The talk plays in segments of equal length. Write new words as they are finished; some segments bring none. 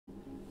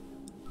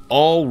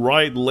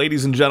Alright,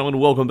 ladies and gentlemen,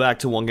 welcome back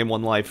to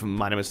 1Game1Life.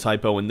 My name is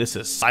Typo, and this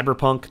is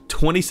Cyberpunk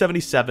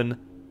 2077,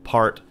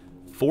 Part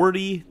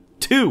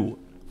 42.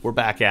 We're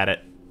back at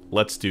it.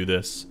 Let's do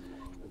this.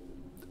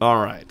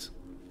 Alright.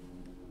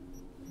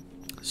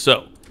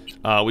 So,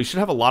 we should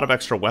have a lot of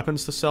extra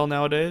weapons to sell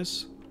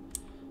nowadays.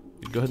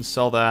 Go ahead and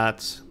sell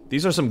that.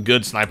 These are some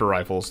good sniper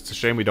rifles. It's a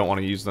shame we don't want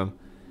to use them.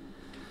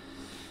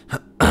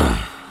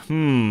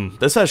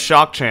 This has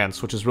shock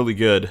chance, which is really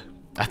good.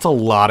 That's a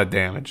lot of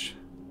damage.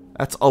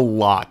 That's a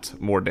lot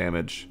more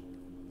damage.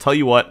 Tell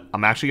you what,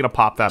 I'm actually going to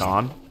pop that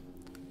on.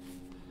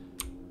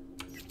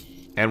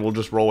 And we'll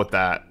just roll with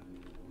that.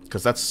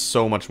 Because that's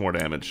so much more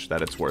damage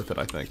that it's worth it,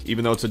 I think.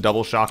 Even though it's a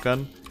double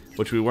shotgun,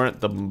 which we weren't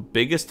the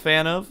biggest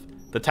fan of.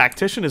 The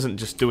tactician isn't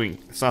just doing...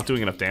 It's not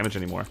doing enough damage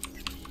anymore.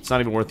 It's not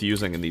even worth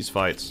using in these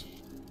fights.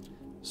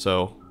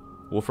 So,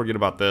 we'll forget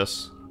about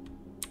this.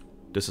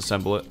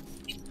 Disassemble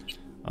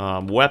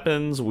it.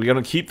 Weapons. We're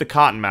going to keep the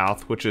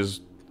Cottonmouth, which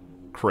is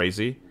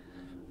crazy.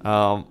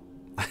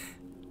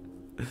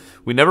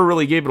 We never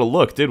really gave it a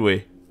look, did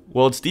we?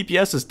 Well, its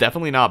DPS is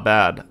definitely not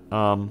bad.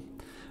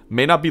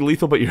 May not be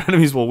lethal, but your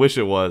enemies will wish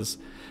it was.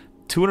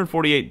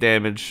 248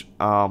 damage,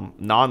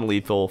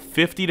 non-lethal,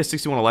 50 to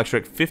 61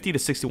 electric, 50 to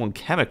 61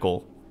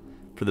 chemical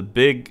for the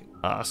big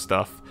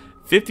stuff.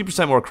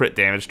 50% more crit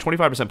damage,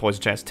 25%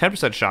 poison chance,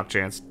 10% shock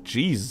chance.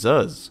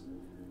 Jesus.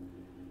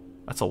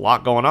 That's a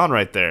lot going on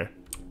right there.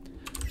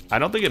 I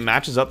don't think it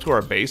matches up to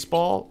our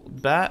baseball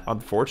bat,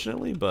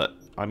 unfortunately, but,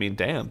 I mean,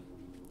 damn.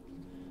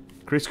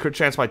 Increase crit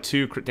chance by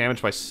 2, crit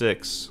damage by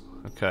 6.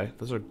 Okay,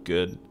 those are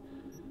good.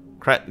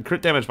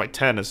 Crit damage by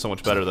 10 is so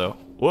much better, though.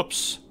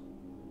 Whoops.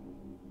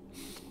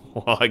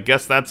 Well, I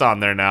guess that's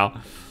on there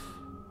now.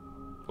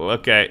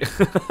 Okay.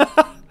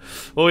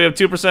 Well, we have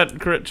 2%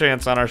 crit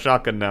chance on our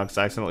shotgun now, because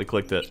I accidentally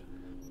clicked it.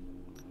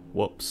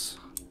 Whoops.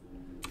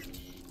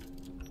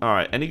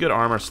 Alright, any good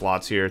armor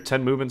slots here?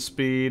 10 movement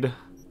speed.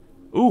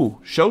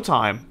 Ooh,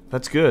 showtime.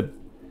 That's good.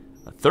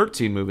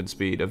 13 movement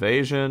speed.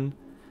 Evasion.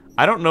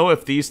 I don't know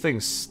if these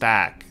things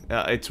stack.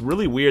 It's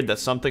really weird that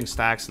some things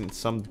stacks and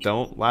some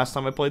don't. Last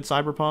time I played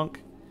Cyberpunk.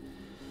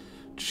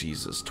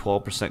 Jesus,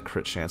 12%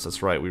 crit chance.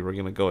 That's right. We were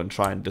going to go and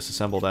try and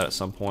disassemble that at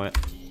some point.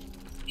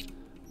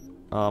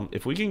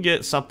 If we can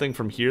get something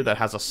from here that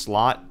has a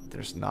slot.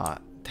 There's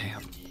not.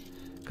 Damn.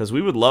 Because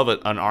we would love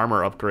an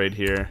armor upgrade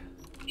here.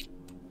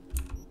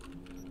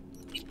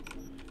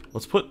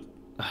 Let's put...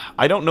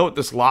 I don't know what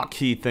this lock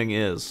key thing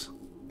is.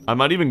 I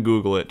might even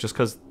Google it just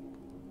because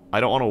I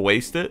don't want to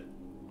waste it.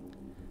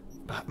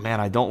 Man,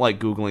 I don't like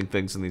Googling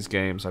things in these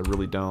games. I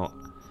really don't.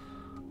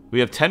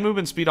 We have 10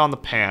 movement speed on the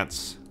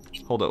pants.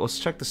 Hold it. Let's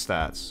check the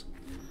stats.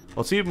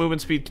 Let's see if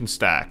movement speed can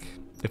stack.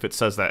 If it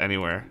says that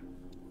anywhere.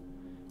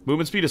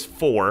 Movement speed is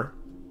 4.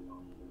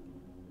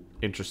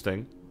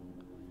 Interesting.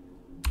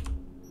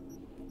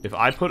 If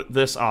I put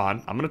this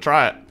on, I'm going to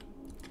try it.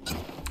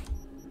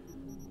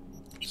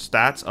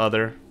 Stats,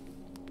 other.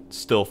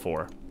 Still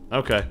 4.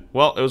 Okay.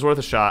 Well, it was worth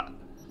a shot.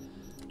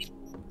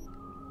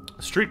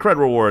 Street cred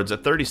rewards.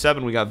 At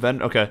 37, we got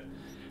okay.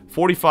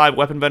 45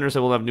 weapon vendors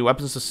that will have new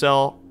weapons to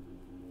sell.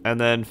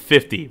 And then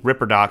 50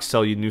 Ripper Docs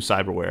sell you new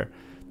cyberware.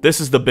 This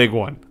is the big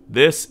one.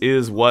 This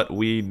is what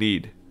we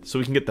need. So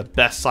we can get the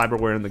best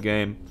cyberware in the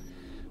game.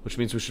 Which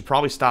means we should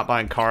probably stop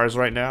buying cars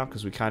right now.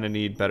 Because we kind of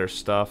need better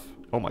stuff.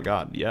 Oh my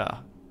god,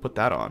 yeah. Put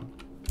that on.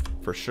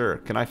 For sure.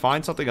 Can I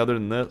find something other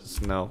than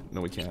this? No.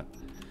 No, we can't.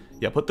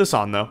 Yeah, put this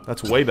on though.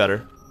 That's way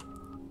better.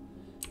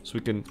 So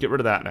we can get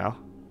rid of that now.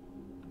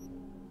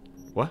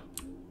 What?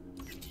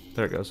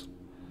 There it goes.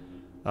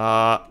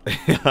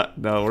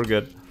 No, we're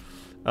good.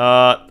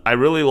 I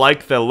really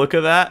like the look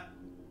of that,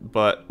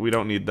 but we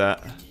don't need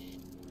that.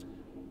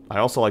 I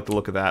also like the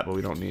look of that, but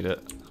we don't need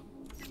it.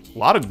 A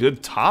lot of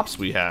good tops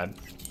we had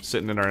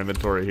sitting in our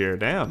inventory here.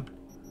 Damn.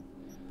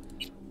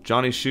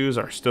 Johnny's shoes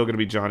are still going to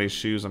be Johnny's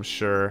shoes, I'm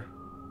sure.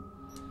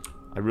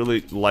 I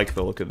really like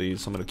the look of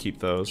these, so I'm going to keep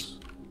those.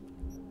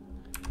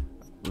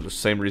 For the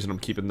same reason I'm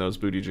keeping those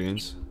booty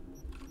jeans.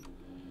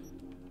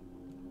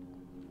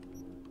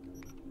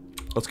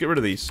 Let's get rid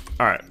of these.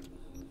 Alright.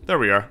 There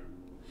we are.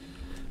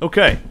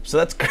 Okay, so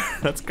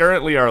that's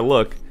currently our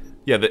look.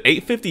 Yeah, the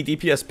 850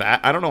 DPS bat,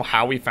 I don't know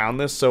how we found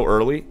this so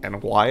early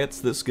and why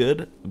it's this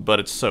good, but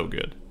it's so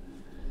good.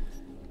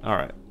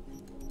 Alright.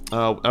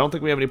 I don't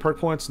think we have any perk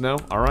points. No?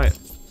 Alright.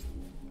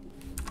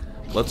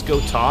 Let's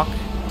go talk.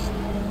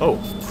 Oh,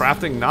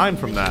 crafting 9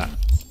 from that.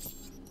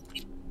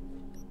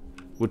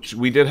 Which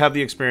we did have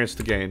the experience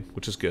to gain,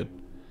 which is good.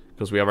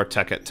 Because we have our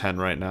tech at 10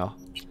 right now.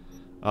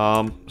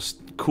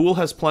 Cool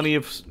has plenty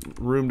of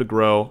room to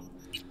grow.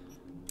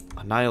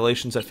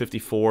 Annihilation's at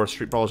 54.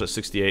 Street Brawler's at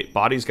 68.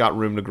 Body's got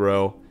room to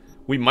grow.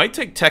 We might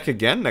take tech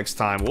again next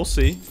time. We'll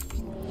see.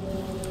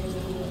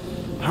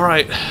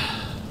 Alright.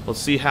 Let's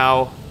see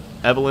how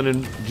Evelyn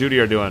and Judy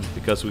are doing.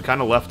 Because we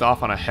kind of left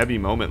off on a heavy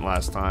moment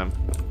last time.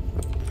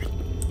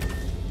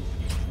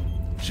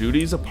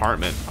 Judy's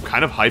apartment. I'm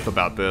kind of hype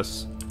about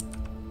this.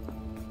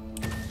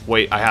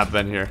 Wait, I have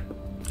been here.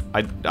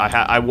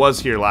 I was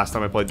here last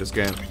time I played this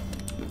game.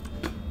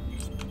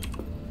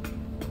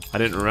 I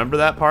didn't remember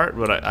that part,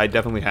 but I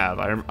definitely have.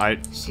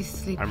 She's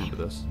sleeping. I remember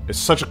this. It's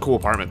such a cool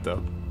apartment,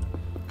 though.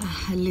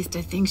 At least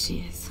I think she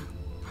is.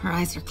 Her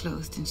eyes are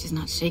closed and she's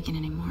not shaking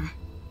anymore.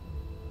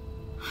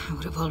 I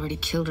would have already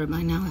killed her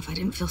by now if I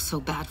didn't feel so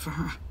bad for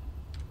her.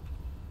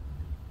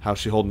 How's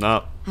she holding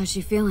up? How's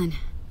she feeling?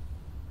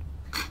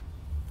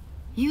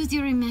 Use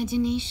your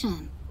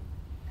imagination.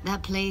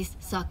 That place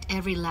sucked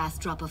every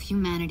last drop of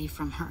humanity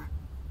from her.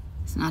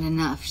 It's not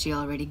enough. She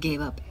already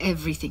gave up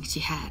everything she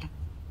had.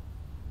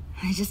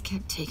 I just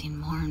kept taking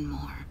more and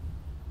more.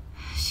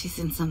 She's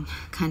in some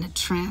kind of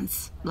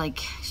trance, like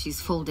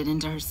she's folded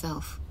into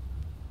herself.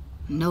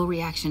 No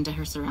reaction to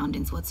her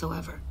surroundings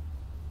whatsoever.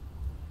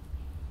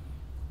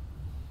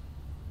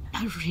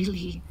 I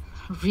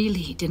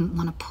really didn't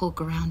want to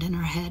poke around in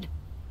her head.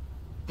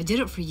 I did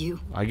it for you.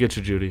 I get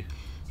you, Judy.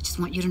 I just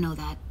want you to know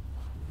that.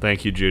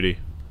 Thank you, Judy.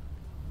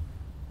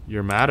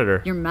 You're mad at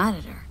her. You're mad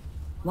at her?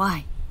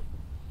 Why?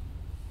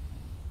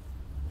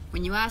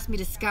 When you asked me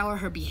to scour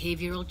her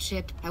behavioral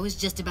chip, I was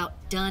just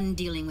about done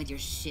dealing with your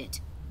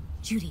shit.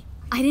 Judy,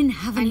 I didn't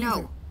have any. I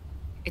know.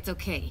 It's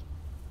okay.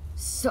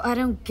 So I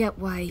don't get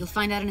why... You'll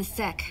find out in a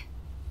sec.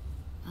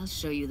 I'll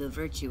show you the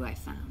virtue I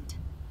found.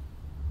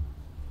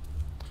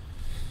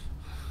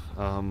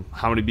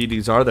 How many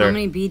BDs are there? How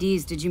many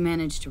BDs did you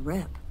manage to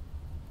rip?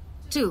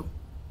 2.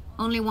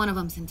 Only one of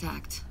them's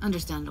intact.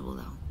 Understandable,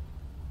 though.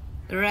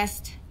 The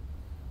rest...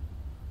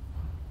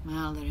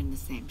 Well, they're in the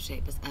same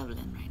shape as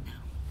Evelyn right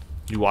now.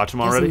 You watch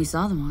them already? We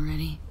saw them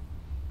already.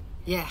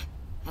 Yeah.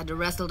 Had to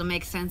wrestle to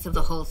make sense of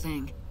the whole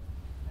thing.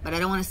 But I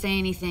don't want to say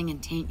anything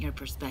and taint your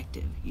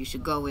perspective. You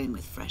should go in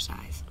with fresh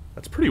eyes.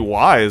 That's pretty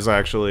wise,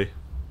 actually.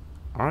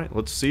 Alright,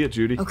 let's see it,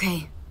 Judy.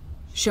 Okay.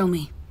 Show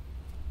me.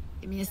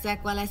 Give me a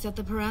sec while I set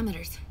the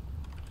parameters.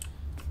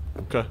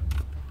 Okay.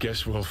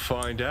 Guess we'll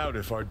find out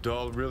if our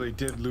doll really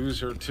did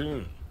lose her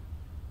tune.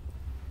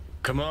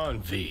 Come on,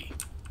 V.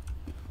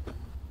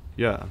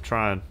 Yeah, I'm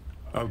trying.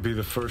 I'll be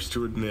the first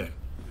to admit,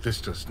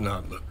 this does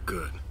not look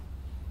good.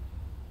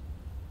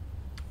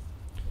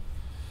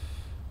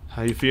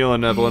 How you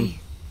feeling, Evelyn? Hey.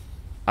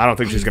 I don't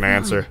think she's gonna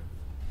answer.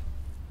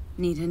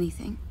 Need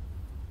anything?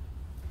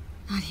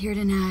 Not here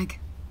to nag.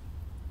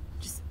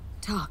 Just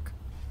talk.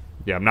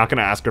 Yeah, I'm not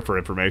gonna ask her for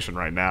information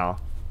right now.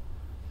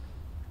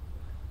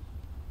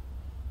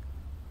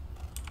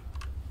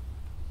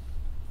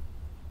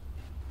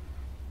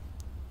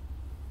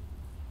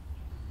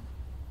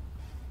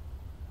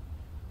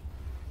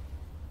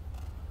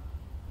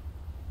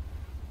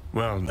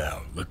 Well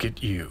now, look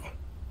at you.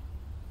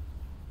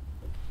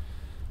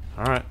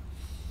 Alright.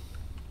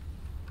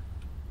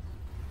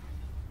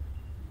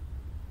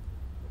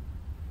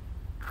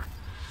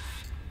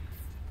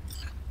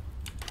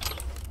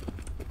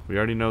 We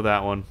already know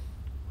that one.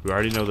 We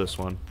already know this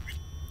one.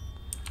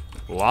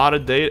 A lot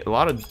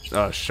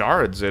of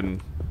shards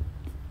in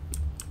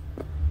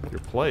your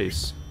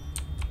place.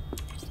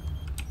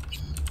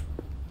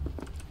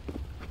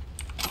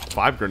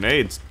 5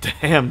 grenades.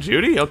 Damn,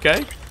 Judy.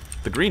 Okay.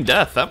 The Green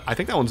Death. I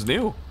think that one's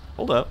new.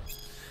 Hold up.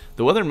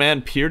 The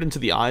weatherman peered into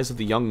the eyes of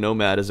the young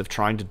nomad as if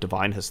trying to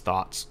divine his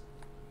thoughts.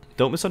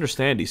 Don't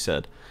misunderstand, he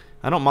said.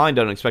 I don't mind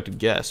unexpected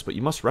guests, but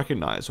you must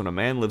recognize when a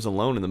man lives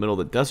alone in the middle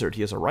of the desert,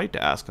 he has a right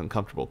to ask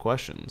uncomfortable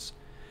questions.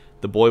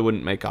 The boy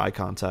wouldn't make eye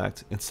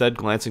contact, instead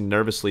glancing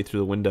nervously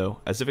through the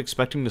window, as if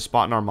expecting to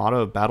spot an armada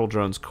of battle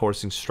drones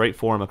coursing straight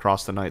for him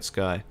across the night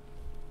sky.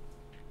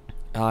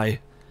 I'm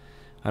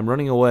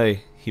running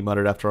away, he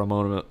muttered after a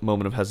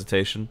moment of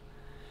hesitation.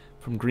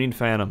 From Green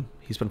Phantom.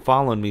 He's been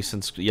following me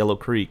since Yellow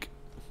Creek.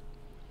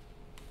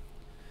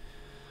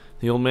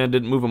 The old man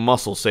didn't move a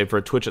muscle save for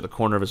a twitch at the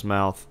corner of his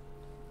mouth,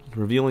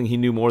 revealing he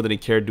knew more than he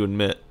cared to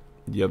admit.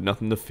 You have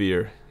nothing to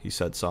fear, he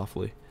said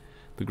softly.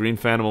 The Green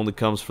Phantom only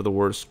comes for the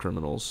worst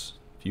criminals.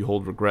 If you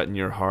hold regret in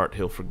your heart,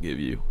 he'll forgive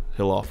you.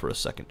 He'll offer a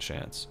second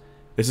chance.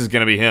 This is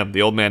gonna be him.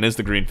 The old man is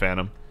the Green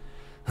Phantom.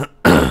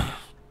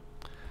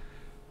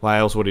 Why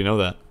else would he know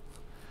that?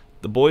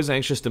 The boy's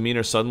anxious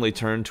demeanor suddenly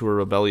turned to a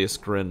rebellious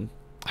grin.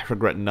 I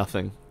regret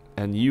nothing.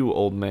 And you,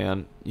 old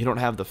man, you don't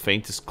have the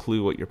faintest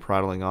clue what you're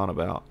prattling on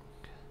about.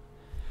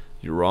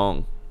 You're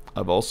wrong.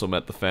 I've also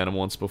met the Phantom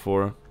once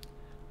before.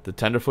 The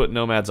tenderfoot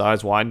nomad's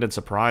eyes widened in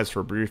surprise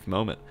for a brief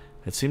moment.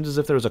 It seemed as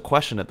if there was a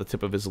question at the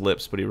tip of his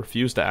lips, but he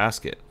refused to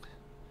ask it.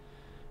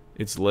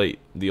 It's late,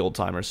 the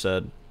old-timer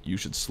said. You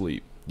should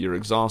sleep. You're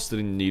exhausted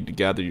and you need to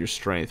gather your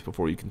strength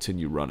before you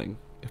continue running,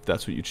 if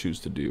that's what you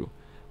choose to do.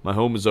 My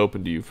home is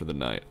open to you for the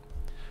night.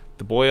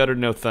 The boy uttered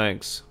no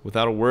thanks.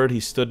 Without a word, he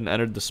stood and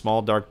entered the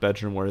small, dark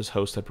bedroom where his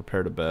host had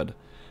prepared a bed.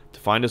 To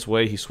find his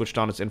way, he switched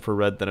on his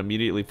infrared, then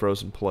immediately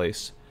froze in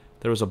place.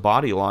 There was a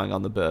body lying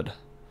on the bed.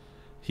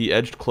 He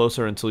edged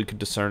closer until he could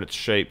discern its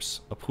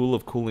shapes, a pool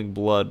of cooling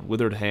blood,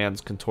 withered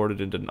hands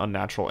contorted into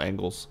unnatural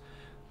angles.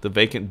 The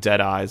vacant dead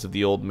eyes of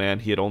the old man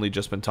he had only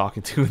just been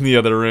talking to in the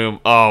other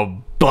room.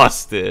 Oh,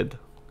 busted!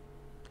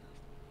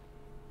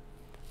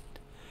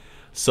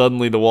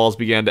 Suddenly, the walls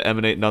began to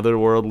emanate an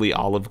otherworldly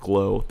olive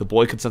glow. The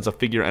boy could sense a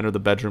figure enter the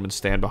bedroom and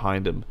stand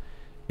behind him.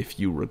 If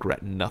you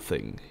regret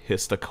nothing,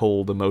 hissed a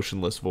cold,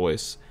 emotionless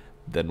voice.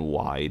 Then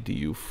why do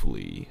you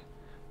flee?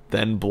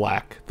 Then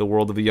black, the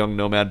world of the young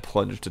nomad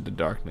plunged into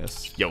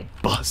darkness. Yo,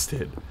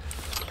 busted.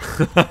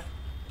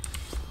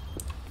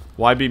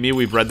 Why Be Me?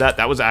 We've read that.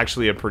 That was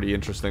actually a pretty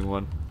interesting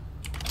one.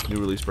 New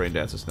release Brain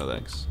Dances, no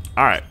thanks.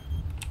 Alright.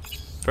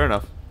 Fair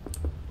enough.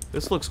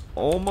 This looks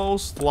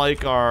almost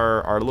like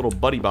our little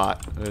buddy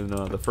bot in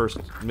the first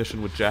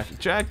mission with Jackie.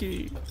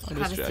 Jackie! I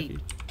miss Jackie.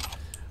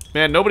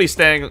 Man, nobody's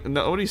staying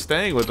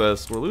with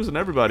us. We're losing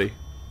everybody.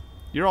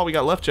 You're all we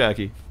got left,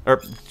 Jackie.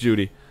 Or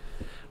Judy.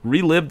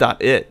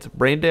 Relive.it.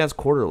 Braindance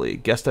Quarterly.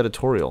 Guest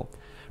editorial.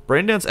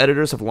 Braindance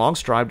editors have long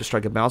strived to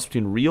strike a balance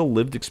between real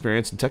lived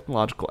experience and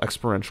technological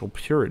experiential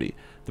purity.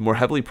 The more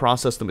heavily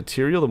processed the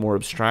material, the more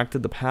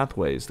abstracted the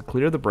pathways, the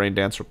clearer the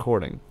Braindance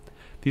recording.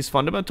 These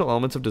fundamental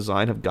elements of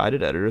design have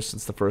guided editors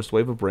since the first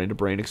wave of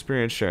brain-to-brain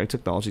experience sharing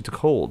technology took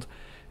hold.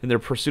 In their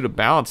pursuit of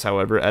balance,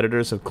 however,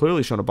 editors have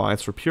clearly shown a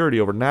bias for purity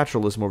over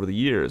naturalism over the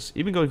years,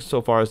 even going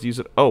so far as to use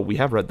it. Oh, we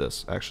have read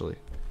this, actually.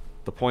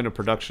 The point of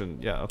production.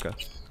 Yeah, okay.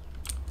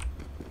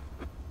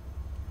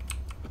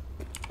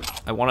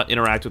 I want to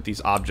interact with these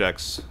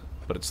objects,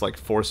 but it's like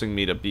forcing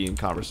me to be in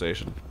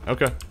conversation.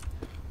 Okay.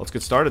 Let's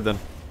get started then.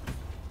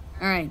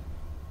 Alright.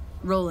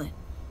 Roll it.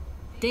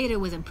 Data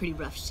was in pretty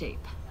rough shape.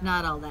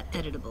 Not all that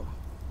editable.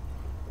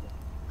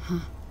 Huh.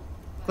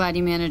 Glad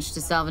you managed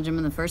to salvage him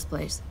in the first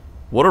place.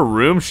 What a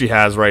room she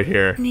has right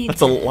here. That's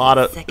a lot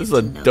of... This is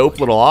a dope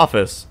little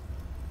office.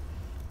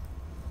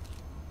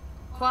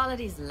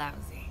 Quality's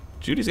lousy.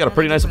 Judy's got a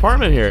pretty nice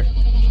apartment here.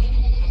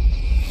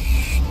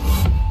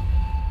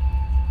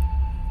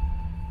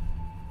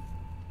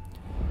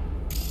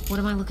 What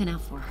am I looking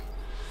out for?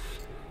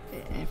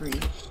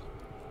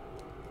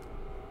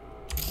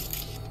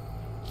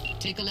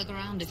 Take a look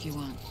around if you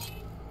want.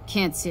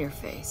 Can't see her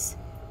face.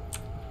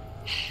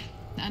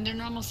 Under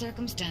normal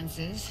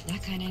circumstances,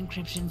 that kind of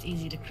encryption's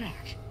easy to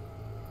crack.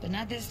 But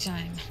not this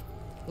time.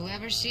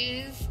 Whoever she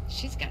is,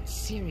 she's got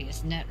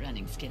serious net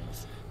running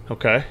skills.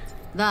 Okay.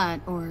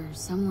 That, or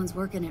someone's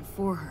working it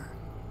for her.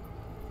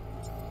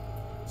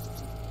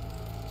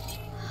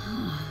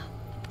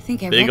 I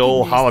think I Big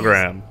ol' recognize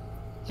hologram.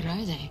 What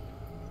are they?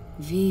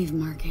 Vive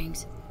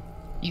markings.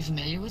 You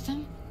familiar with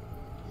them?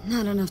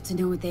 Not enough to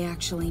know what they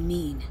actually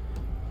mean.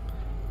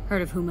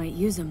 Heard of who might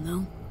use them,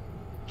 though.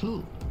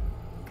 Who?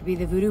 Could be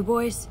the Voodoo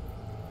Boys,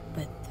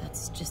 but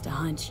that's just a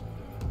hunch.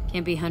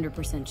 Can't be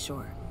 100%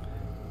 sure.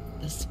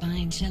 The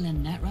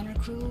spine-chilling Netrunner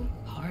crew?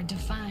 Hard to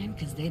find,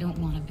 because they don't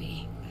want to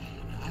be.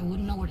 I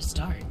wouldn't know where to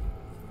start.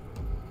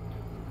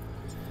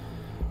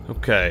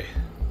 Okay.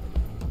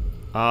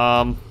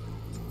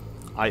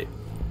 I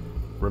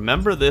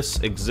remember this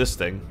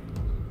existing.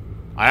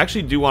 I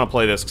actually do want to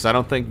play this, because I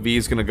don't think V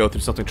is going to go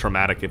through something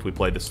traumatic if we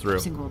play this through.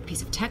 Single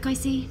piece of tech I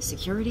see?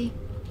 Security?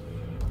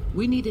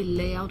 We need a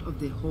layout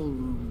of the whole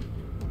room.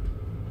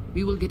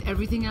 We will get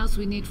everything else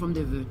we need from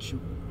the Virtue.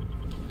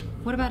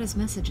 What about his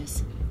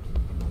messages?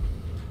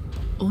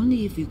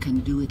 Only if you can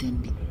do it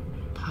and be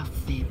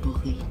parfait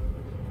bourré.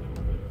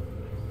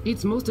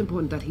 It's most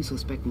important that he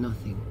suspect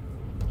nothing.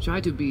 Try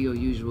to be your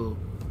usual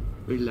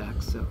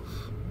relaxed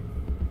self.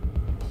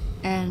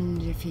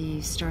 And if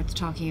he starts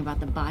talking about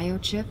the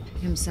biochip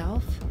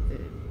himself,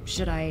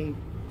 should I...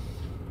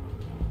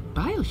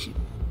 Biochip?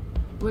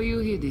 Where you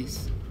hear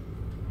this?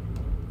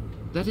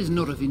 That is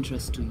not of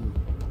interest to you.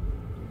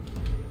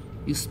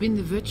 You spin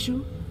the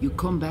Virtue, you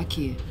come back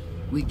here,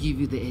 we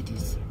give you the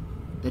eddies.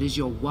 That is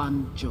your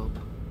one job.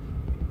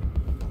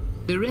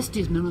 The rest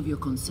is none of your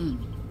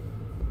concern.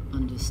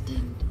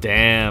 Understand?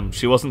 Damn,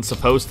 she wasn't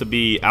supposed to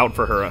be out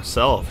for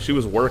herself. She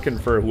was working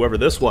for whoever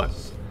this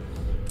was.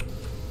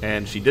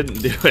 And she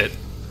didn't do it.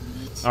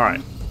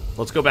 Alright,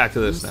 let's go back to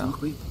this now.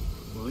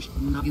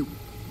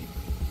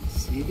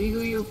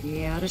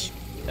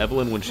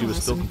 Evelyn when she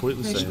was still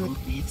completely sane.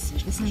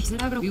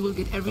 We will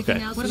get everything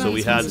Okay, else. so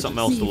we had something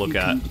else to look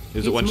at.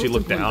 Is it when she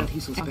looked down?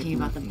 Talking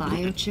about the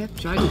biochip?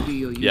 Try to be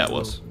your usual Yeah, it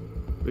was.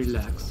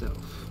 relaxed self.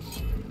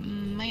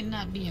 Might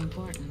not be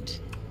important.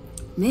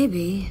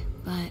 Maybe,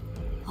 but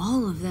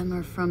all of them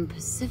are from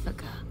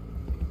Pacifica.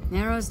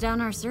 Narrows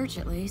down our search,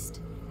 at least.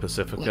 What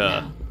Pacifica.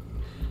 now?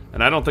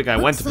 And I don't think I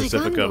went to Looks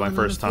like I'm Pacifica my going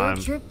first on a field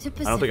time. trip to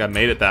I don't think I Pacifica.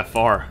 made it that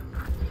far.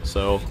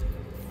 So,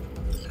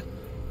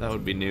 that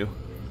would be new.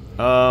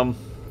 Okay.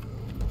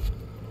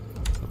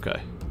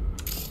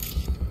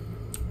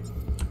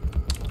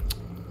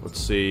 Let's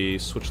see.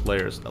 Switch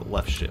layers.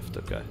 Left shift.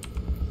 Okay.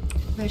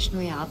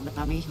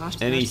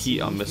 Any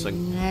heat I'm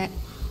missing.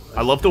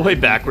 I love the way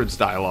backwards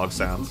dialogue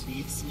sounds.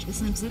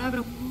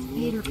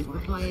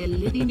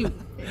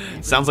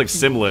 Sounds like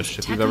Simlish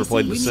if you've ever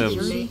played The Sims.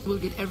 We'll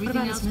get everything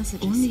about his else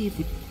messages? only if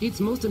it's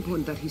most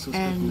important that he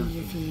suspect And nothing.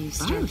 if he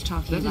starts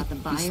talking That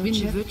about the is, you spin the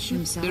biochip Virtue,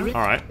 himself? the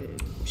Alright.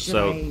 Should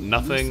So, I...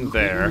 nothing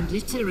there.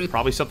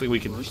 Probably something we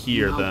can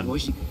hear then.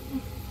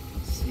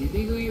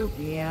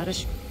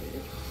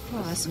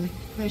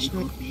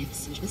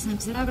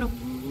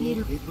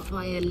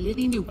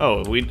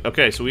 Oh,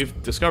 okay, so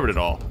we've discovered it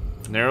all.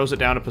 Narrows it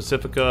down to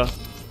Pacifica,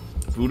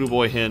 Voodoo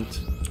Boy hint,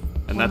 and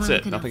What am that's I it.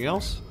 looking Nothing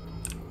out for? else?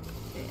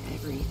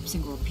 every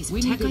single piece of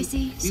We tech need I to-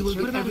 see. we will Secure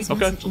get what about his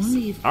everything. messages?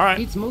 Only if All right.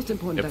 it's most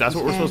important If that that's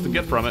we what we're supposed to and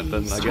get from it,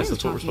 then I guess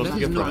that's what we're supposed to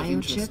get from it.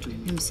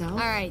 Biochip himself?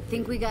 Alright,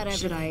 think we got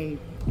Should everything.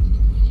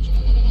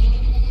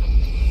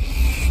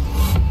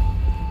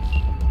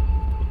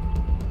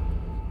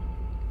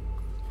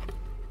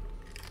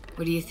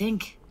 What do you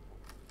think?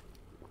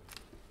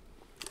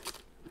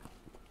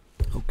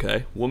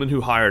 Okay. Woman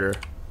who hired her.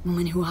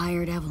 Woman who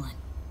hired Evelyn.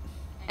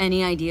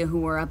 Any idea who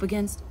we're up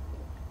against?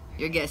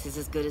 Your guess is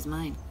as good as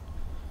mine.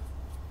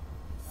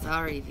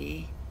 Sorry,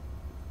 V.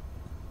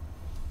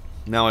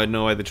 Now I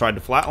know why they tried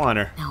to flatline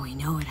her. Now we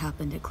know what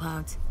happened at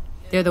Clouds.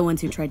 They're the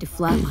ones who tried to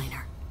flatline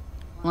her.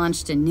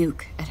 Launched a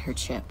nuke at her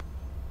chip.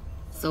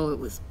 So it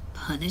was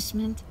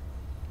punishment?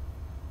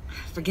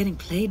 For getting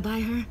played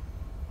by her?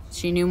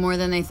 She knew more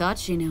than they thought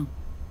she knew.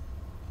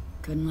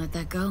 Couldn't let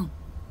that go.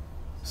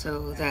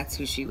 So that's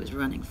who she was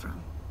running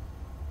from.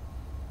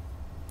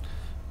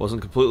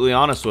 Wasn't completely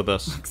honest with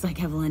us. Looks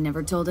like Evelyn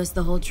never told us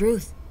the whole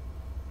truth.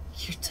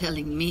 You're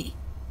telling me?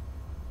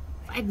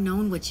 If I'd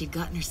known what she'd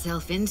gotten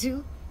herself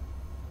into?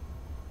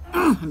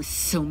 Oh, I'm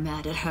so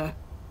mad at her.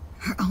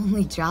 Her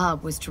only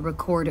job was to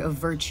record a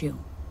virtue.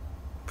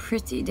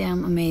 Pretty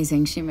damn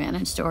amazing she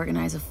managed to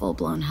organize a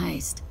full-blown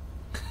heist.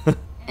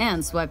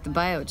 And swipe the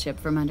biochip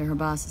from under her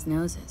boss's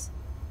noses.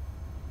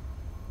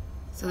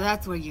 So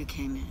that's where you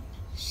came in.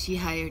 She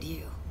hired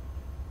you.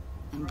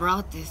 And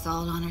brought this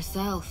all on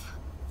herself.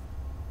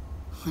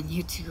 On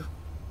you two.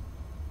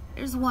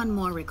 There's one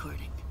more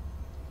recording.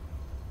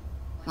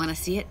 Wanna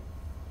see it?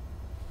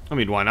 I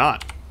mean, why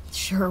not?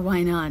 Sure,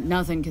 why not?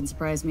 Nothing can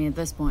surprise me at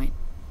this point.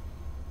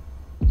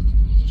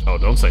 Oh,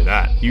 don't say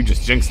that. You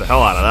just jinxed the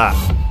hell out of that.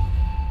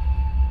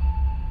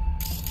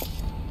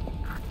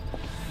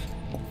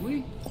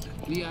 Oui,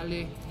 li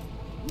ale.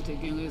 Ou te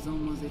gen raison,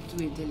 moi c'est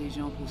tout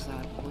intelligent pour ça,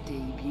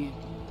 protéger bien.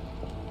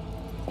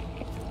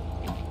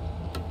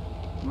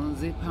 Moi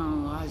c'est pas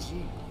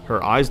enragé.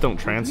 Her eyes don't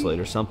translate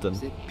or something.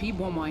 C'est pi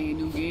bon moyen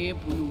nous gagner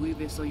pour nous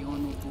arriver sur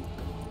yon auto.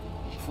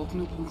 Faut que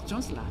nous prenions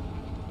chance là.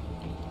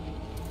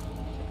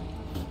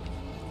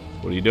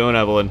 What are you doing,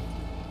 Evelyn?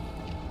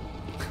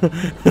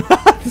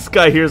 This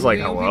guy here's like,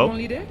 hello?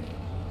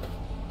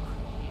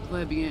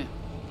 Très bien.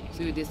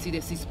 Si vous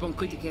décidez si c'est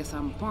critique ça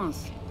me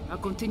pense, à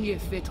continuer à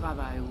faire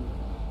travail.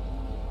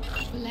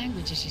 What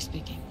language is she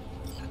speaking?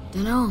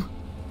 Dunno.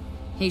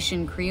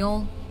 Haitian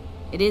Creole?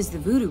 It is the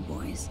Voodoo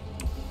Boys.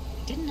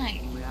 Didn't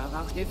I? We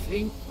have des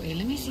filles. Wait,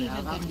 let me see if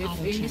I've got an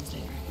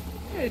auto-translator.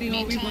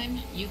 Meantime,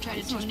 you try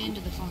to tune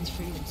into the phone's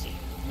frequency.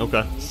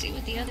 Okay. See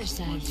what the other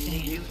side's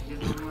saying.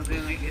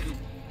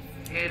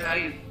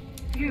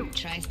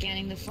 Try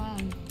scanning the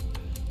phone.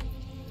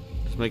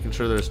 Just making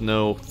sure there's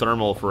no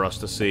thermal for us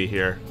to see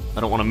here.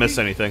 I don't want to miss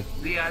anything.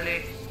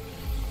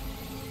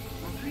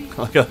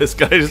 Look how this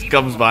guy just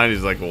comes by and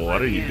he's like, well,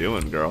 what are you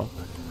doing, girl?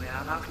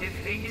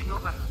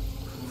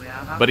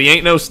 But he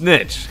ain't no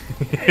snitch.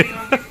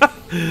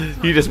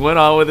 He just went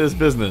on with his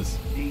business.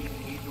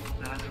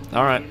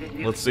 Alright,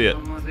 let's see it.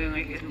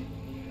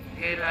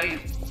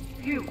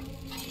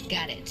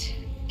 Got it.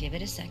 Give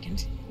it a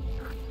second.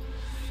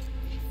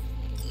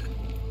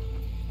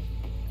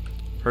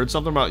 Heard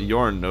something about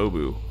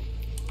Yorinobu.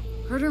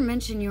 Heard her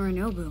mention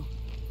Yorinobu.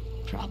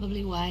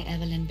 Probably why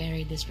Evelyn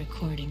buried this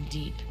recording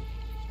deep.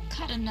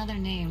 Caught another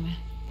name.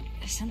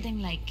 Something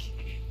like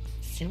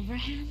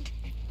Silverhand?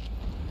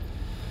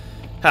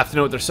 Have to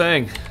know what they're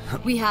saying.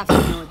 We have to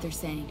know what they're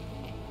saying.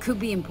 Could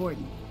be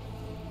important.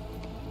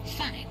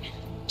 Fine.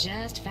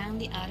 Just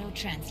found the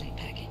auto-translate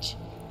package.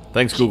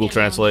 Thanks, Google Should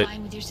get along Translate.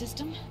 fine with your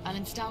system? I'll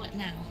install it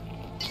now.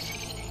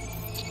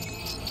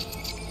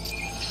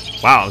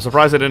 Wow, I'm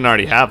surprised I didn't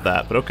already have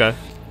that, but okay.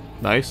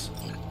 Nice.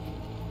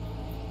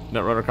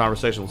 Netrunner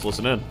conversation, let's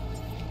listen in.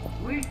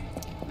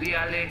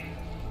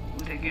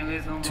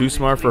 Too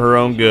smart for her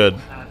own good.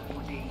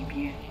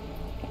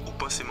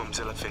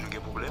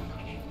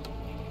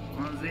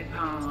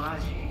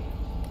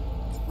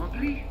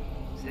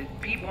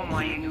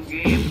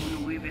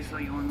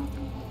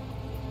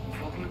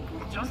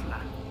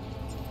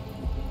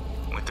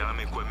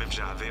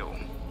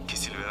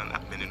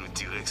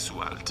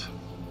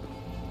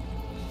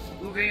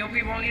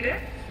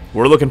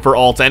 We're looking for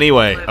alt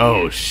anyway.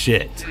 Oh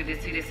shit.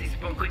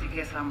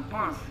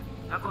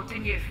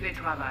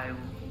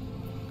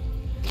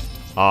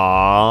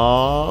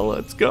 Aww,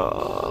 let's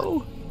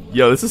go.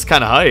 Yo, this is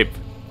kind of hype.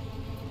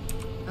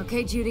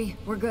 Okay, Judy,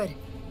 we're good.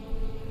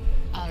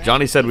 All right.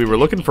 Johnny said we were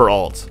looking for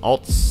alt.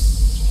 Alts.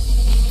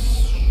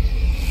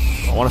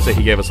 I want to say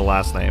he gave us a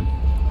last name.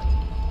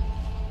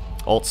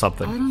 Alt I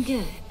something. don't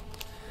get it.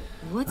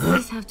 What does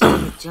this have to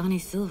do with Johnny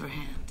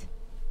Silverhand?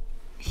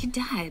 He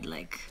died,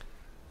 like,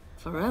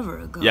 forever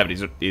ago. Yeah, but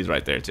he's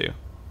right there too.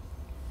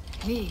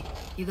 Hey,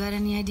 you got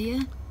any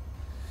idea?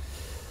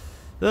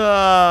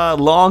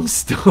 Long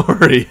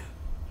story.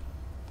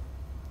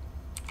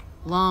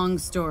 Long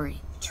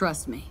story.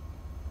 Trust me.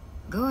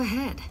 Go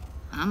ahead.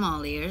 I'm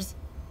all ears.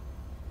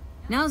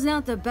 Now's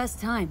not the best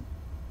time.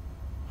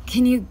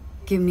 Can you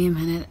give me a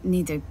minute? I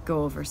need to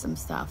go over some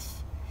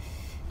stuff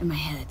in my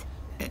head.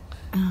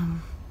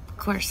 Of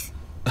course.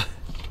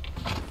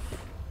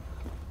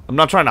 I'm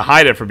not trying to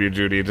hide it from you,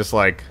 Judy. Just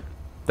like,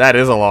 that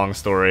is a long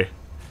story.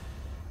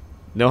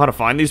 Know how to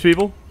find these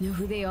people? Know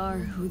who they are,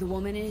 who the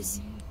woman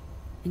is?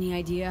 Any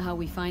idea how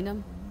we find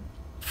them?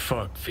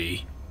 Fuck,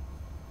 V.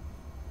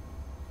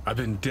 I've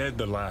been dead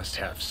the last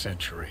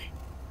half-century.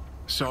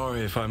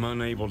 Sorry if I'm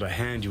unable to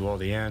hand you all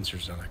the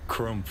answers on a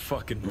chrome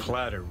fucking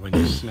platter when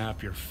you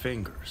snap your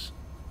fingers.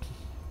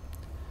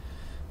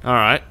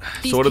 Alright,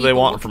 so what do they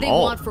want from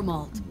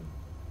Alt?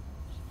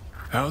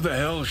 How the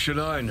hell should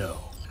I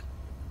know?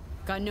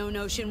 Got no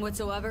notion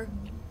whatsoever?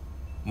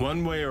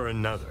 One way or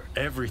another,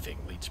 everything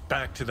leads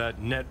back to that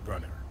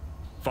Netrunner.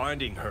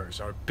 Finding her's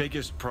our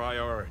biggest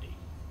priority.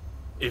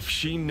 If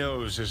she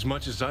knows as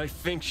much as I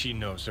think she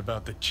knows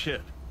about the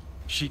chip,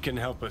 she can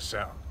help us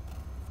out.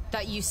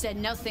 Thought you said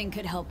nothing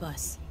could help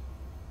us.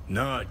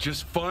 Nah,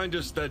 just find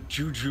us that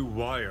Juju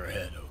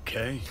wirehead,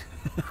 okay?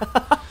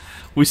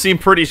 We seem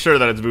pretty sure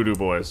that it's Voodoo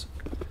Boys.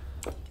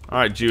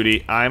 Alright,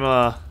 Judy, I'm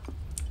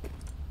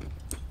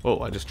Whoa,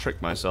 I just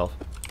tricked myself.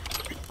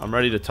 I'm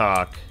ready to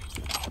talk.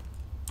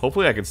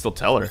 Hopefully I can still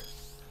tell her.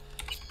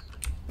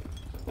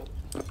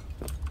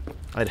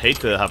 I'd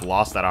hate to have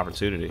lost that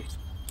opportunity.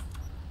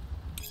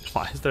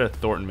 Why is there a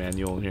Thornton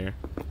manual in here?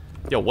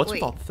 Yo, what's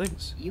with all the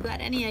things? You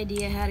got any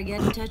idea how to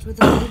get in touch with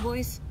the Voodoo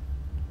Boys?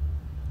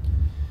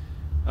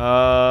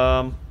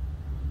 I'll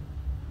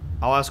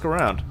ask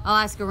around. I'll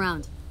ask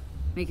around.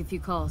 Make a few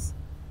calls.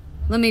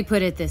 Let me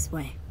put it this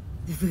way.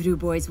 The Voodoo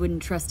Boys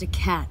wouldn't trust a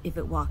cat if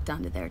it walked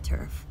onto their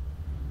turf.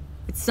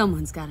 But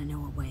someone's gotta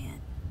know a way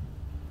in.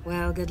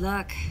 Well, good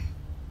luck.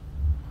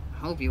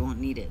 Hope you won't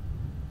need it.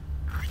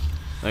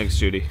 Thanks,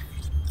 Judy.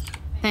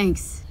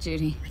 Thanks,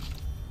 Judy.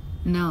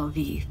 No,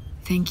 V.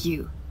 Thank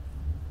you.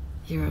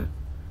 You're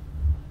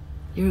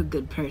a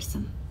good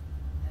person.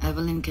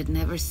 Evelyn could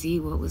never see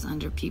what was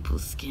under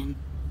people's skin.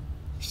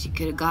 If she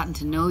could have gotten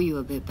to know you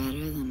a bit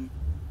better, then...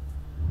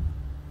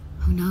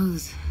 who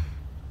knows?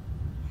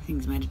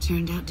 Things might have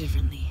turned out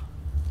differently.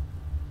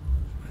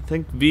 I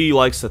think V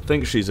likes to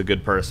think she's a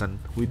good person.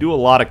 We do a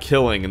lot of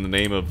killing in the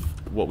name of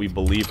what we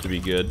believe to be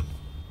good.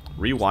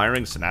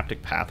 Rewiring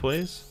synaptic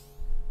pathways?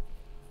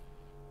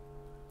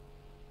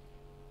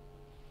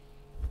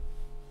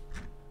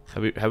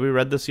 Have we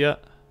read this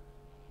yet?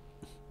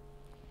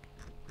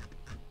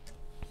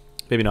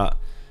 Maybe not.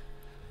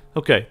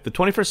 Okay, the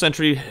 21st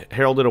century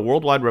heralded a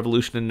worldwide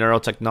revolution in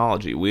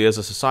neurotechnology. We as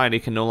a society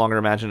can no longer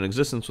imagine an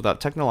existence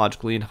without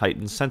technologically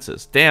heightened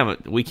senses. Damn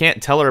it, we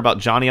can't tell her about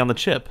Johnny on the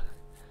chip.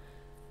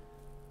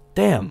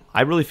 Damn,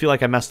 I really feel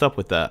like I messed up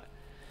with that.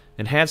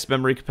 Enhanced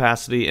memory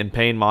capacity and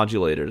pain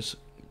modulators.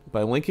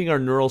 By linking our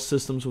neural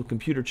systems with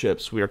computer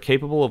chips, we are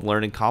capable of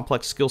learning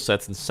complex skill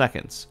sets in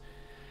seconds,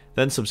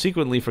 then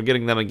subsequently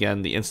forgetting them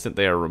again the instant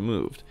they are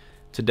removed.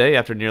 Today,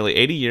 after nearly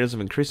 80 years of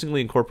increasingly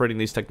incorporating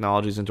these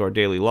technologies into our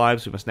daily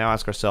lives, we must now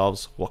ask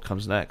ourselves, what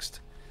comes next?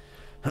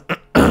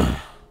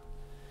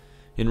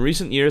 In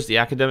recent years, the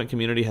academic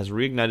community has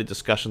reignited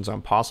discussions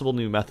on possible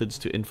new methods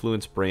to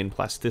influence brain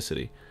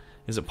plasticity.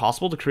 Is it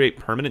possible to create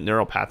permanent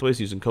neural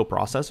pathways using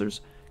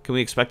coprocessors? Can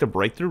we expect a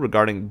breakthrough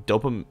regarding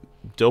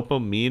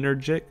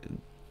dopaminergic?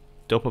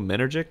 I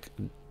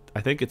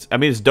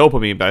mean, it's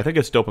dopamine, but I think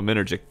it's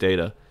dopaminergic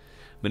data.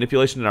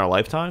 Manipulation in our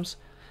lifetimes?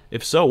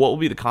 If so, what will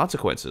be the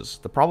consequences?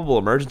 The probable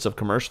emergence of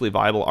commercially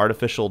viable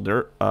artificial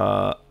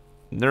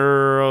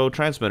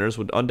neurotransmitters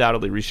would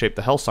undoubtedly reshape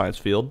the health science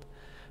field,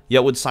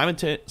 yet would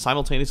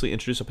simultaneously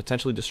introduce a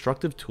potentially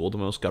destructive tool to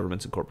most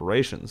governments and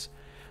corporations.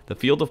 The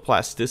field of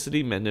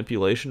plasticity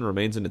manipulation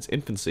remains in its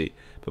infancy,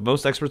 but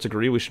most experts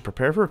agree we should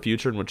prepare for a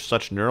future in which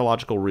such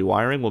neurological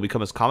rewiring will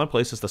become as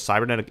commonplace as the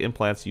cybernetic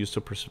implants used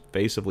so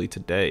pervasively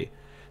today.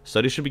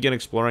 Studies should begin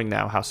exploring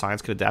now how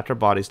science can adapt our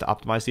bodies to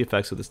optimize the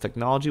effects of this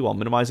technology while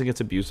minimizing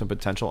its abuse and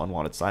potential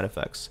unwanted side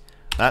effects.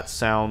 That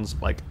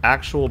sounds like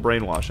actual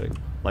brainwashing,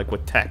 like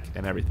with tech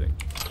and everything.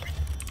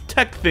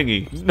 Tech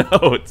thingy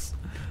notes.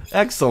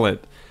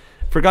 Excellent.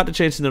 Forgot to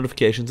change the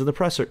notifications in the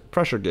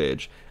pressure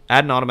gauge.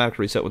 Add an automatic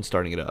reset when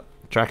starting it up.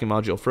 Tracking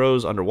module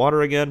froze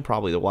underwater again.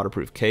 Probably the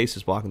waterproof case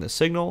is blocking the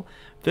signal.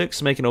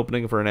 Fix, make an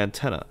opening for an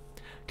antenna.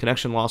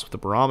 Connection lost with the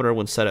barometer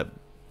when set at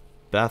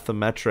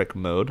bathymetric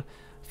mode.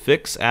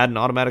 Fix, add an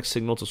automatic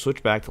signal to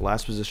switch back to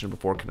last position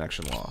before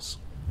connection loss.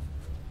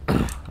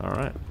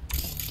 Alright.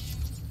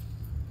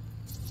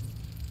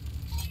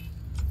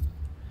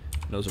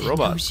 Knows a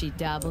robot. I know she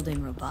dabbled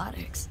in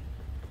robotics.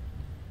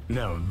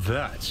 Now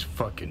that's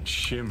fucking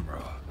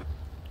Shimra.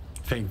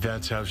 Think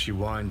that's how she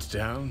winds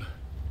down?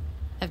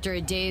 After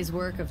a day's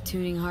work of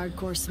tuning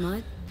hardcore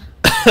smut?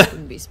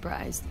 Wouldn't be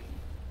surprised.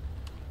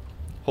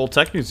 Whole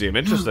tech museum,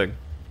 interesting.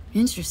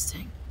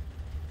 Interesting.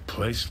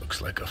 Place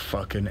looks like a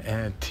fucking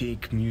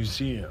antique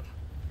museum.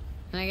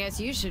 I guess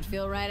you should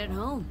feel right at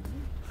home.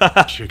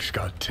 Chick's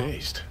got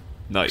taste.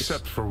 Nice.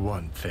 Except for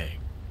one thing.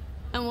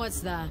 And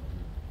what's that?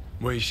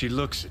 Way she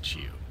looks at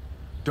you.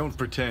 Don't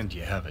pretend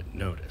you haven't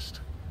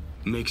noticed.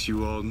 Makes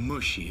you all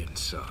mushy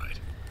inside.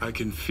 I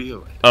can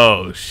feel it.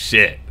 Oh,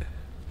 shit.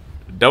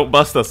 Don't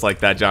bust us like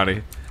that,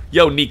 Johnny.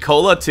 Yo,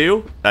 Nicola,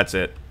 too? That's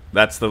it.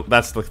 That's the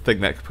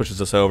thing that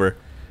pushes us over.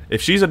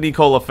 If she's a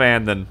Nicola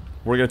fan, then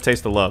We're gonna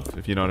taste the love,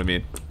 if you know what I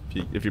mean.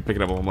 If you're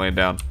picking up while I'm laying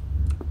down.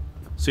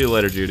 See you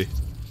later, Judy.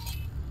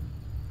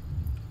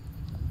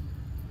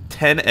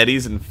 10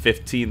 eddies and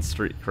 15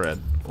 street cred.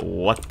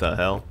 What the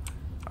hell?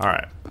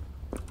 Alright.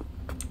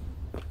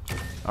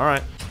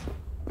 Alright.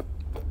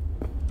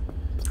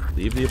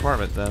 Leave the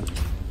apartment then.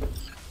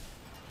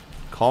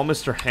 Call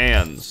Mr.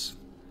 Hands.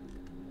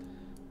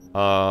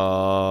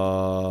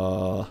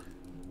 I'm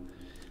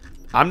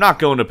not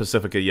going to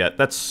Pacifica yet.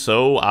 That's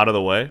so out of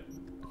the way.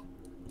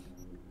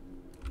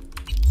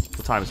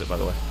 What time is it, by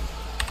the way?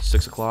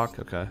 6 o'clock?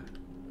 Okay.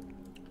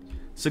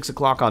 6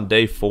 o'clock on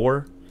day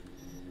 4.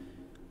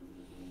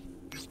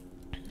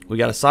 We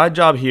got a side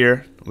job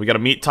here. We got to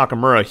meet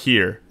Takamura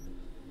here.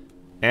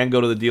 And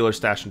go to the dealer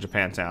stash in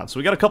Japantown. So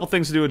we got a couple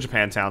things to do in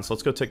Japantown, so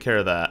let's go take care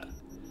of that.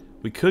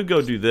 We could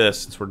go do this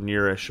since we're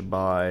nearish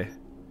by...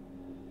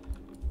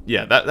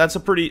 Yeah, that's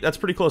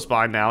pretty close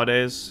by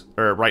nowadays.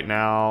 Or right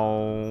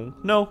now...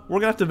 No, we're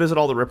gonna have to visit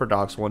all the Ripper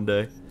Docks one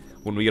day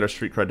when we get our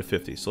street cred to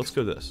 50. So let's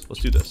go this.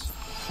 Let's do this.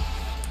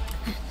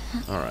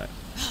 Alright.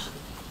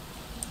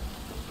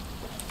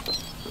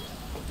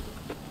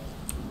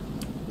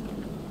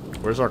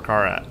 Where's our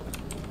car at?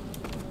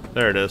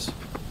 There it is.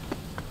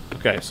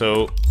 Okay,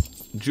 so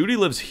Judy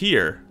lives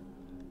here.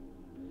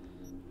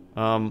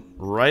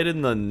 Right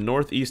in the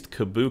northeast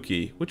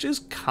Kabuki, which is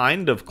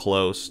kind of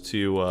close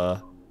to,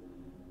 I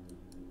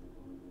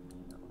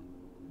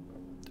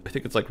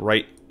think it's like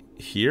right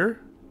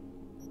here?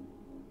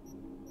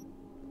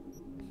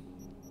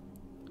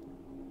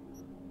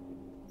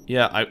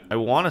 Yeah, I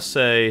want to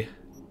say...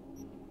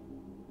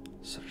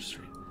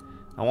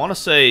 I want to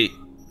say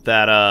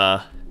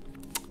that,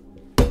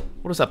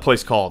 what is that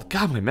place called?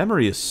 God, my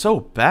memory is so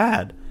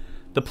bad.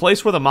 The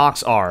place where the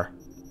mocks are.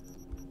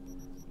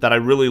 That I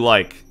really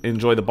like.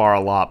 Enjoy the bar a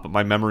lot, but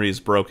my memory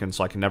is broken,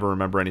 so I can never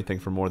remember anything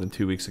from more than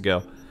 2 weeks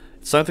ago.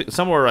 It's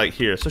somewhere right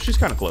here, so she's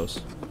kind of close.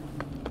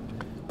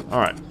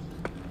 Alright.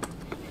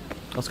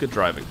 Let's get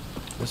driving.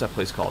 What's that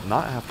place called?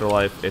 Not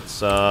Afterlife,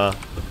 it's,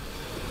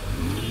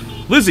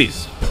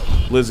 Lizzie's!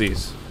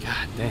 Lizzie's.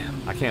 God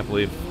damn, I can't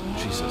believe...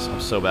 Jesus, I'm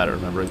so bad at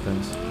remembering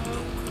things.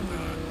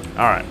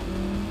 Alright.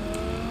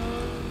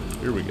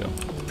 Here we go.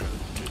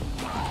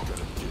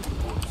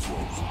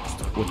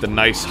 With the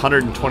nice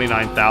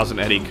 129,000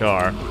 Eddie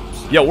car.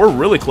 Yeah, we're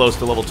really close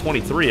to level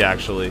 23,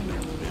 actually.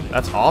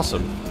 That's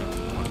awesome.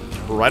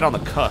 We're right on the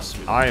cusp.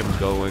 I am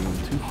going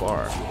too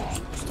far.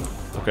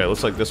 Okay,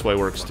 looks like this way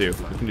works too.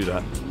 We can do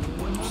that.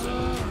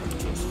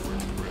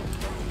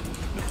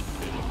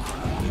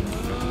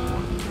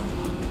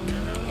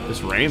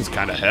 This rain's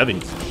kind of heavy.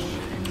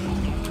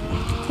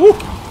 Whew!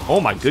 Oh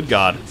my good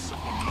god.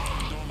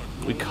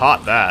 We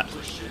caught that.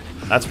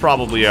 That's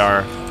probably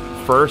our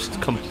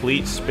first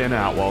complete spin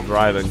out while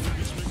driving.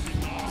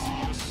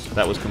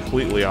 That was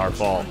completely our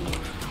fault.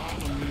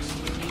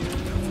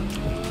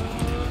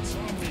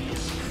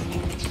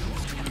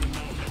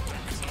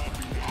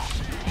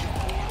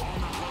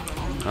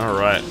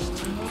 Alright.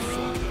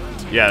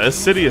 Yeah, this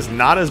city is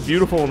not as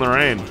beautiful in the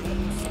rain.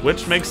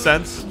 Which makes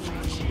sense.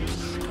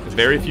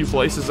 Very few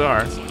places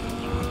are.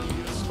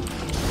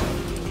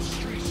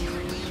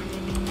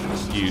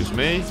 Excuse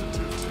me.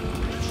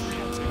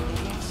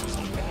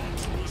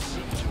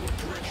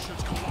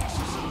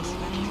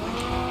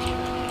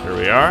 Here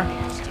we are.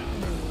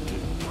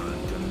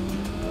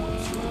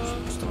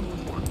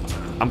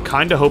 I'm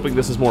kind of hoping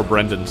this is more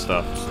Brendan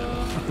stuff.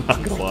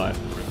 Not gonna lie.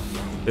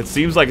 It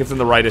seems like it's in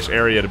the rightish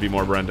area to be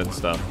more Brendan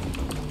stuff.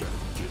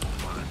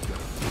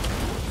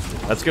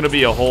 That's gonna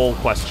be a whole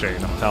quest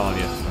chain, I'm telling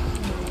you.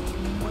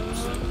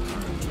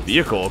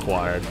 Vehicle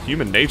acquired.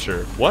 Human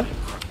nature. What?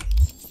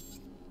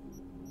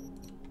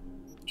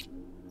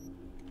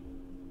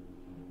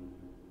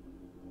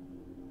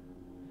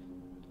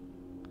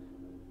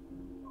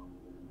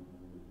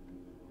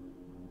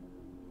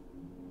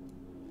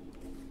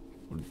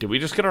 Did we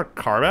just get our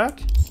car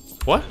back?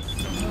 What?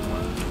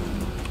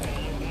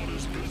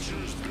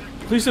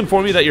 Please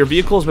inform me that your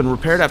vehicle has been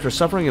repaired after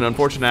suffering an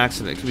unfortunate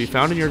accident. It can be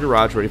found in your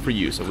garage ready for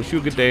use. I wish you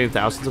a good day and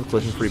thousands of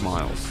collision-free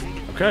miles.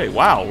 Okay,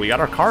 wow, we got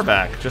our car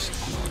back just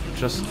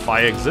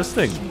by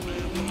existing.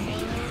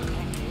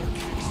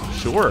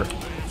 Sure.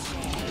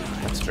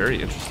 That's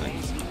very interesting.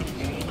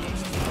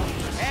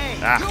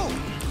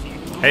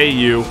 Hey,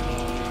 you.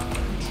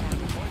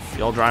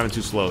 Y'all driving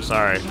too slow.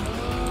 Sorry.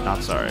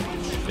 Not sorry.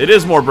 It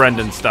is more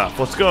Brendan stuff.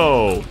 Let's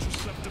go.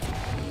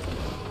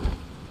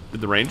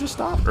 Did the rain just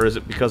stop? Or is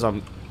it because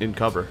I'm in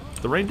cover?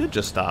 The rain did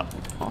just stop.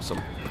 Awesome.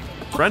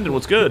 Brendan,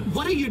 what's good?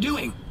 What are you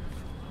doing?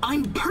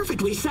 I'm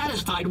perfectly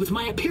satisfied with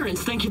my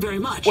appearance, thank you very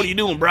much. What are you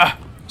doing, bruh?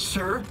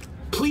 Sir,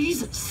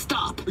 please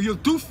stop. You'll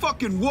do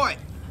fucking what?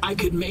 I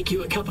could make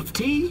you a cup of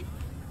tea.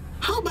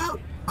 How about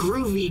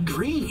groovy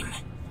green?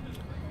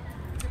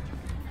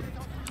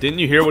 Didn't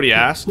you hear what he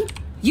asked?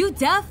 You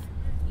deaf?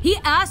 He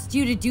asked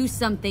you to do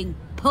something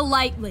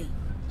politely.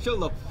 Chill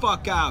the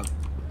fuck out.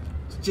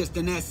 It's just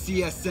an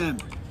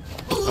SCSM.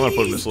 Please, I'm gonna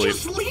put him to sleep.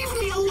 Just leave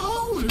me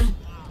alone.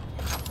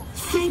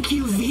 Thank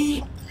you,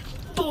 V.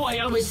 Boy,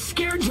 I was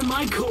scared to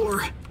my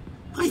core.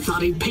 I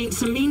thought he'd paint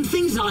some mean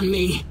things on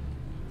me.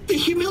 The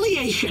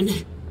humiliation.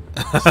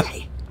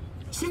 Say,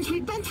 since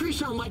we've been through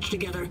so much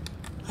together,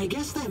 I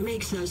guess that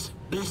makes us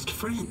best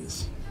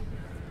friends.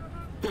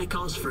 That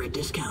calls for a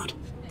discount.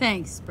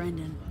 Thanks,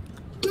 Brendan.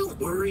 Don't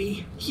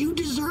worry, you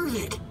deserve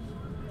it.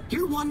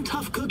 You're one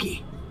tough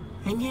cookie,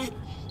 and yet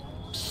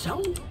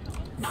so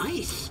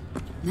nice.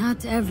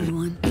 Not to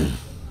everyone.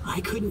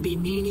 I couldn't be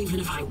mean even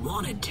if I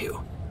wanted to.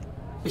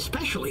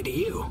 Especially to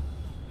you.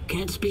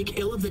 Can't speak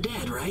ill of the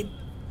dead, right?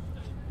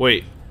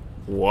 Wait,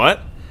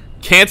 what?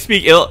 Can't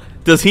speak ill?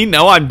 Does he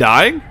know I'm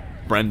dying?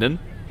 Brendan,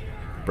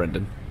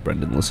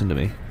 listen to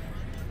me.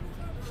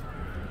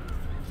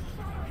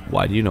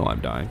 Why do you know I'm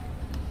dying?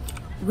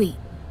 Wait,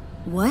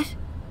 what?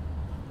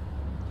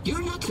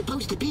 You're not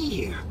supposed to be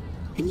here,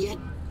 and yet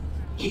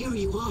here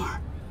you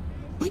are.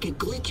 Like a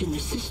glitch in the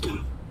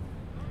system.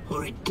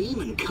 Or a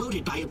demon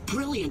coded by a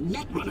brilliant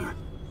netrunner.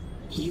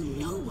 You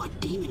know what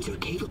demons are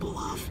capable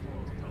of.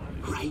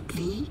 Right,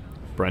 V?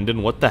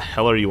 Brendan, what the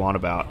hell are you on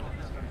about?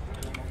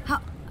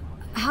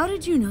 How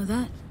did you know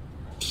that?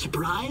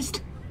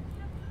 Surprised?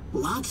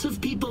 Lots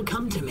of people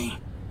come to me.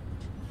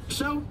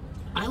 So,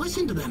 I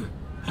listen to them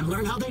and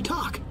learn how they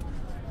talk.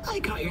 I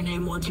caught your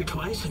name once or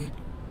twice and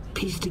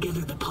pieced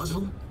together the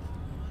puzzle.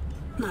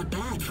 Not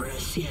bad for a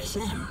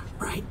CSM,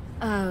 right?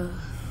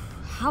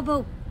 How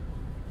about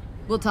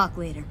we'll talk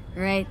later,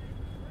 alright?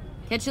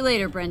 Catch you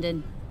later,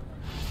 Brendan.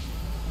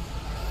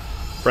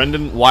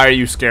 Brendan, why are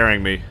you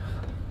scaring me?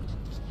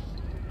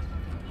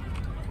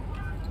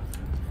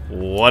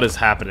 What is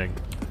happening?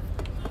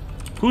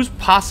 Who's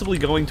possibly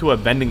going to a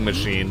vending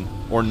machine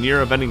or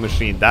near a vending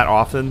machine that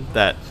often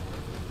that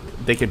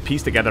they can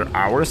piece together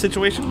our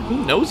situation?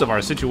 Who knows of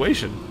our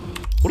situation?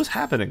 What is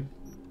happening?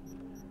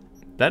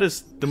 That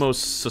is the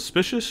most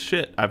suspicious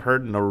shit I've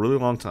heard in a really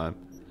long time.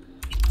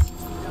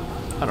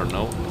 I don't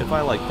know if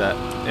I like that.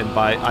 And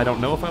by I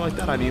don't know if I like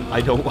that, I mean I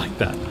don't like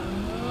that.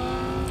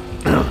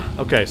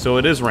 Okay, so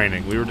it is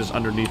raining. We were just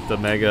underneath the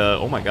mega...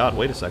 Oh my god,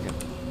 wait a second.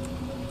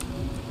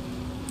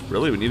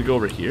 Really? We need to go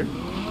over here?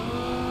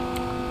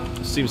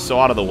 This seems so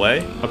out of the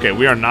way. Okay,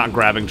 we are not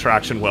grabbing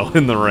traction well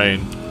in the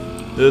rain.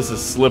 This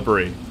is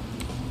slippery.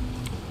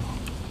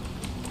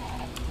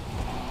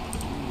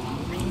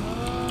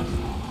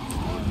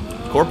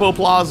 Corpo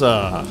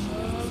Plaza.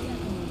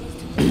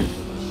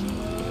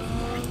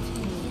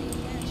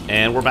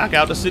 And we're back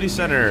out to City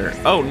Center.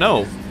 Oh,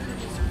 no.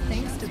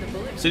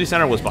 City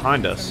Center was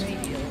behind us.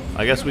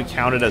 I guess we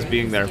counted as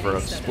being there for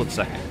a split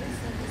second.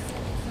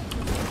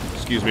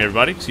 Excuse me,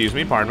 everybody. Excuse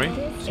me. Pardon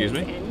me. Excuse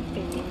me.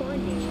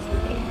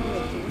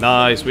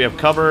 Nice. We have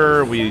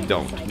cover. We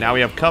don't. Now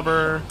we have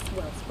cover.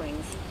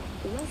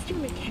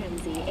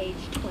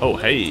 Oh,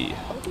 hey.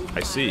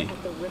 I see.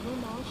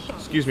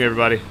 Excuse me,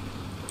 everybody.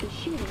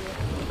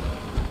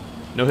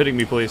 No hitting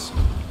me, please.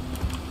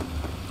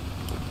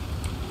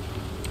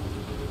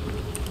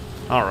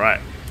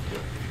 Alright.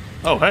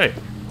 Oh, hey.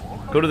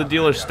 Go to the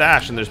dealer's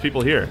stash and there's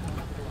people here.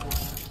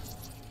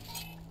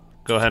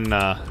 Go ahead and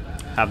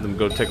have them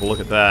go take a look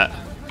at that.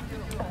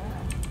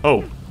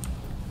 Oh.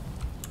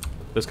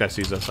 This guy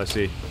sees us, I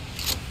see.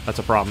 That's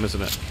a problem,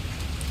 isn't it?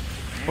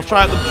 Let's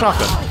try it with the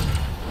shotgun.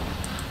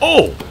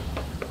 Oh!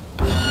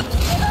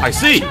 I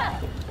see!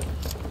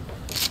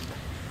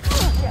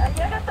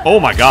 Oh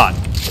my god.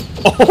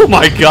 Oh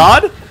my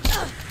god!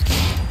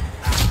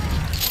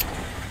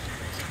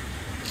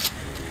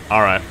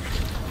 Alright.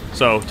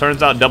 So,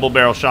 turns out double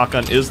barrel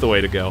shotgun is the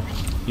way to go.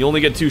 You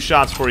only get 2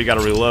 shots before you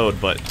gotta reload,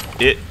 but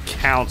it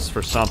counts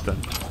for something.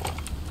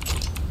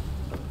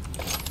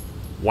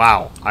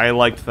 Wow, I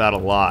liked that a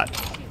lot.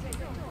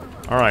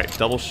 Alright,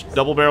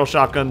 double barrel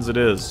shotguns it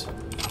is.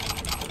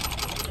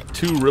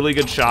 2 really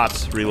good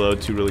shots,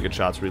 reload, 2 really good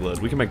shots, reload.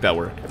 We can make that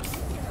work.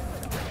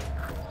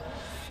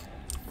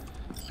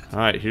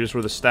 Alright, here's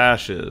where the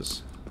stash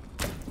is.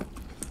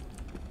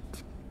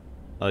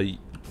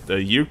 The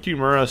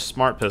Yukimura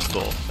Smart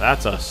Pistol.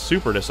 That's a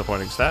super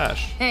disappointing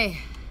stash. Hey,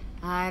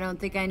 I don't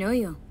think I know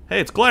you. Hey,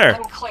 it's Claire.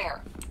 I'm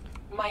Claire.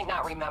 You might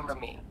not remember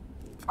me.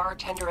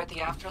 Bartender at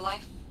the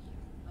Afterlife?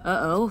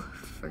 Uh-oh.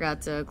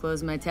 Forgot to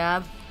close my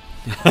tab.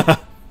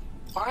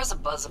 Bar has a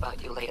buzz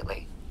about you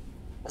lately.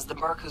 As the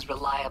merc who's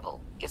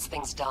reliable, gets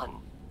things done.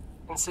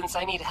 And since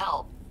I need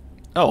help...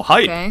 Oh,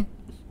 hype. Okay.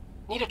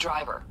 Need a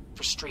driver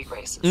for street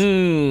races.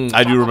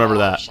 I do remember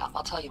that. Shop.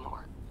 I'll tell you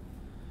more.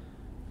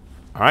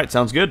 Alright,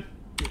 sounds good.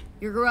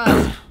 Your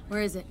garage.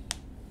 Where is it?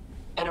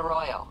 In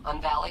Arroyo, on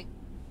Valley.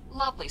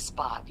 Lovely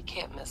spot. You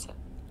can't miss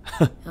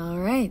it.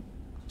 Alright.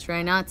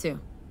 Try not to.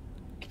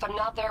 If I'm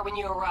not there when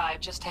you arrive,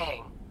 just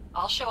hang.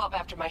 I'll show up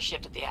after my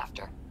shift at the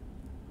after.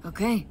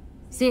 Okay.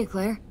 See you,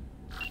 Claire.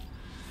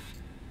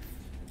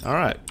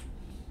 Alright.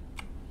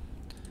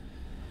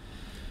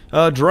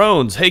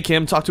 Drones. Hey,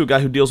 Kim, talk to a guy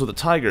who deals with the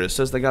Tigers.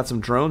 Says they got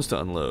some drones to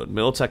unload.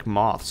 Militech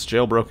moths.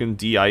 Jailbroken,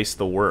 de-ice,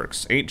 the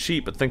works. Ain't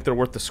cheap, but think they're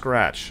worth the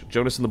scratch.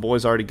 Jonas and the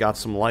boys already got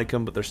some like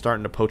them, but they're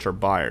starting to poach our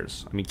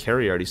buyers. I mean,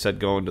 Carrie already said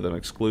going to them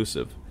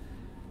exclusive.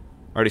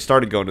 Already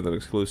started going to them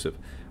exclusive.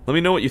 Let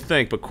me know what you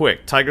think, but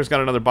quick. Tiger's got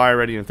another buyer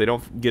ready, and if they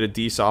don't get a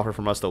decent offer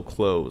from us, they'll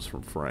close.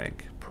 From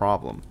Frank.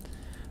 Problem.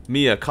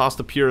 Mia, cost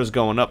of pure is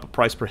going up, but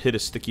price per hit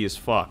is sticky as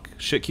fuck.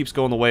 Shit keeps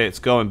going the way it's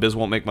going, biz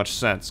won't make much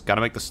sense.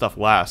 Gotta make the stuff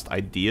last.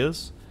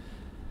 Ideas?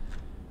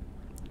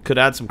 Could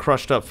add some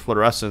crushed up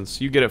fluorescence.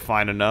 You get it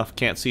fine enough.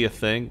 Can't see a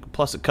thing.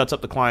 Plus it cuts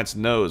up the client's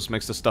nose.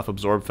 Makes the stuff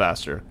absorb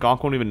faster.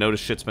 Gonk won't even notice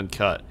shit's been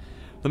cut.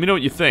 Let me know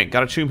what you think.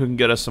 Got a chum who can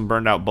get us some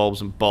burned out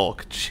bulbs in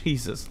bulk.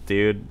 Jesus,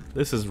 dude.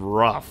 This is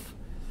rough.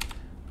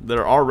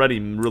 They're already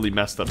really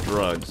messed up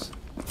drugs.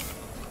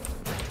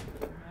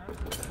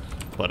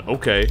 But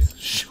okay,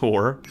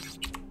 sure.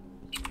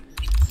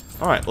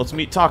 Alright, let's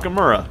meet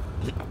Takamura.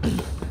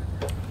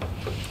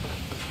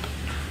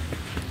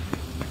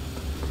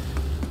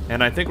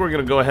 And I think we're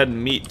going to go ahead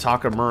and meet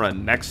Takamura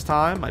next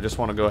time. I just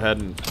want to go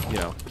ahead and, you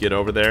know, get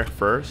over there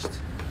first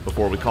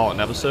before we call it an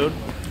episode.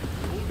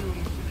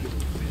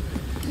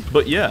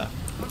 But yeah,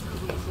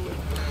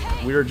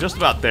 we are just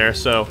about there,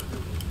 so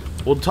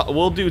we'll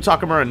do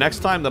Takamura next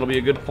time. That'll be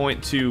a good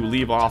point to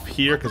leave off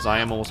here because I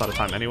am almost out of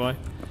time anyway.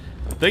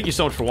 Thank you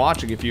so much for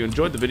watching. If you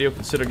enjoyed the video,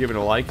 consider giving it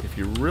a like. If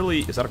you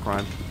really... Is that a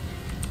crime?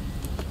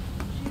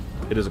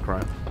 It is a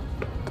crime.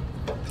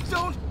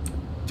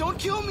 Don't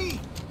kill me!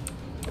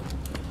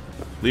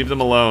 Leave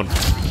them alone.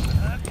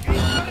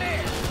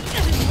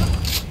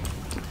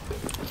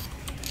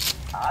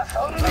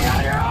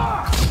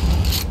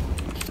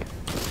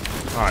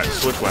 Alright,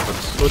 switch weapons.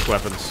 Switch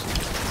weapons.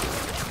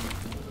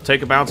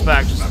 Take a bounce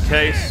back just in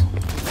case.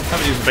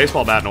 Haven't used a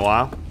baseball bat in a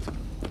while.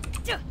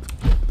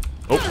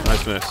 Oh,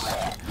 nice miss.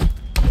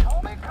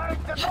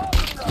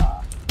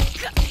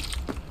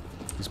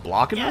 He's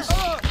blocking this?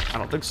 I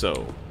don't think so.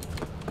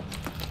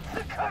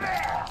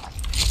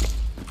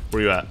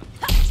 Where you at?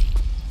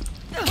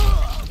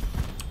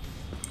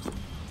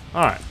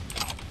 Alright.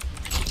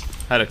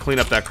 Had to clean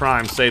up that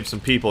crime, save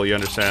some people, you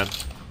understand.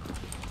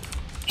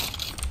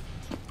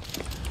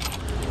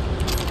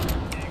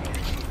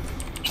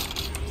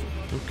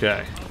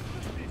 Okay.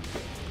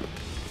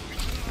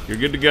 You're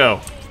good to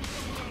go.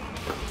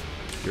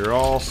 You're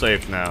all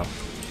safe now.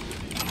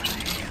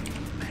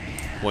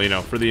 Well, you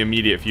know, for the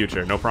immediate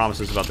future. No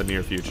promises about the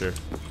near future.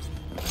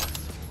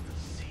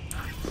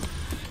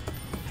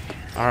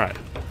 Alright.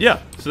 Yeah,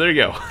 so there you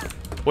go.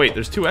 Wait,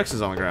 there's 2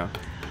 X's on the ground.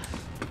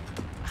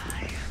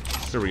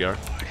 There we are.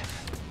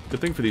 Good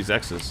thing for these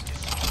X's.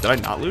 Did I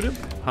not loot him?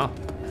 Huh.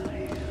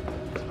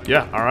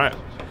 Yeah, alright.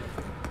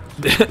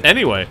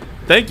 Anyway,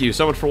 thank you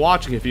so much for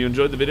watching. If you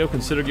enjoyed the video,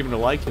 consider giving it a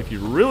like. If you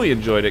really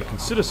enjoyed it,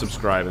 consider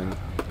subscribing.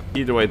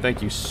 Either way,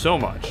 thank you so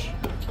much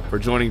for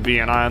joining V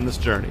and I on this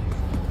journey.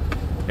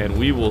 And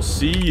we will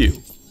see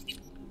you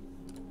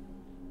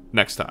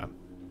next time.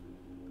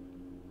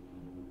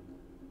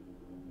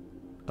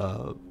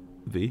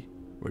 V,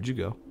 where'd you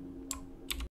go?